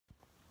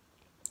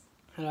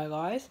Hello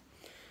guys,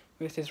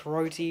 this is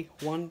Rosie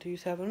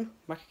 127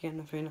 back again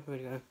with another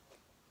video.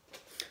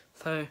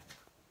 So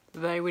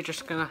today we're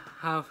just gonna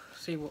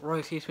see what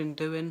Rosie's been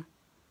doing.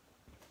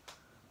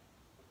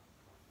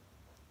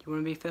 Do you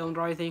wanna be filmed,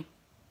 Rosie?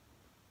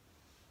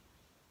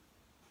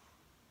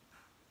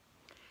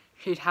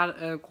 She's had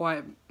a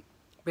quite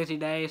busy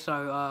day,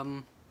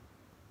 so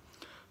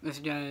this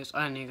video is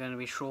only gonna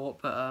be short,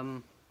 but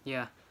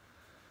yeah.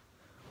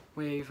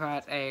 We've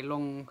had a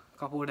long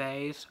couple of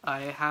days.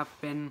 I have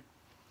been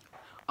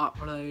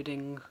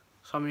uploading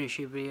some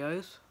YouTube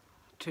videos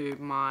to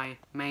my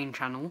main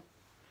channel.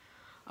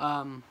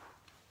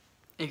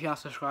 If you are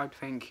subscribed,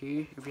 thank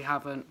you. If you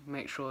haven't,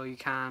 make sure you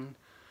can.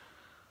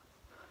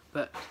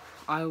 But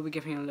I will be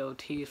giving a little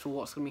tease for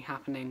what's going to be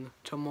happening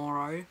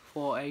tomorrow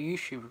for a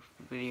YouTube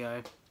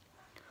video.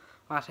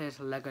 That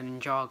is Lego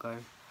Ninjago.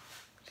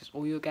 This is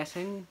all you're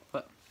guessing,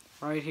 but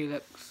Rosie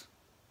looks...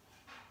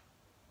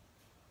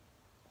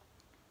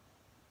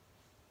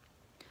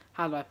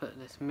 How do I put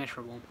this?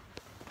 Miserable.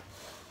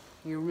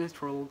 You're a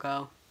miserable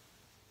girl.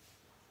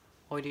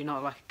 Or do you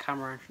not like a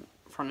camera in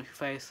front of your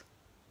face?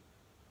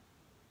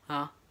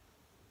 Huh?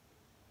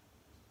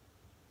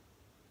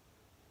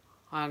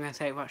 I'm going to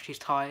say that she's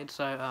tired,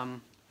 so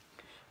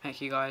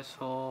thank you guys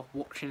for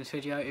watching this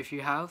video if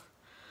you have.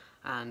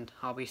 And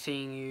I'll be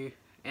seeing you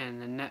in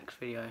the next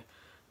video.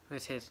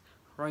 This is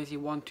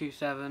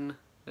Rosie127,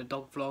 the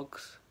dog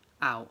vlogs,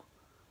 out.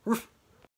 Roof.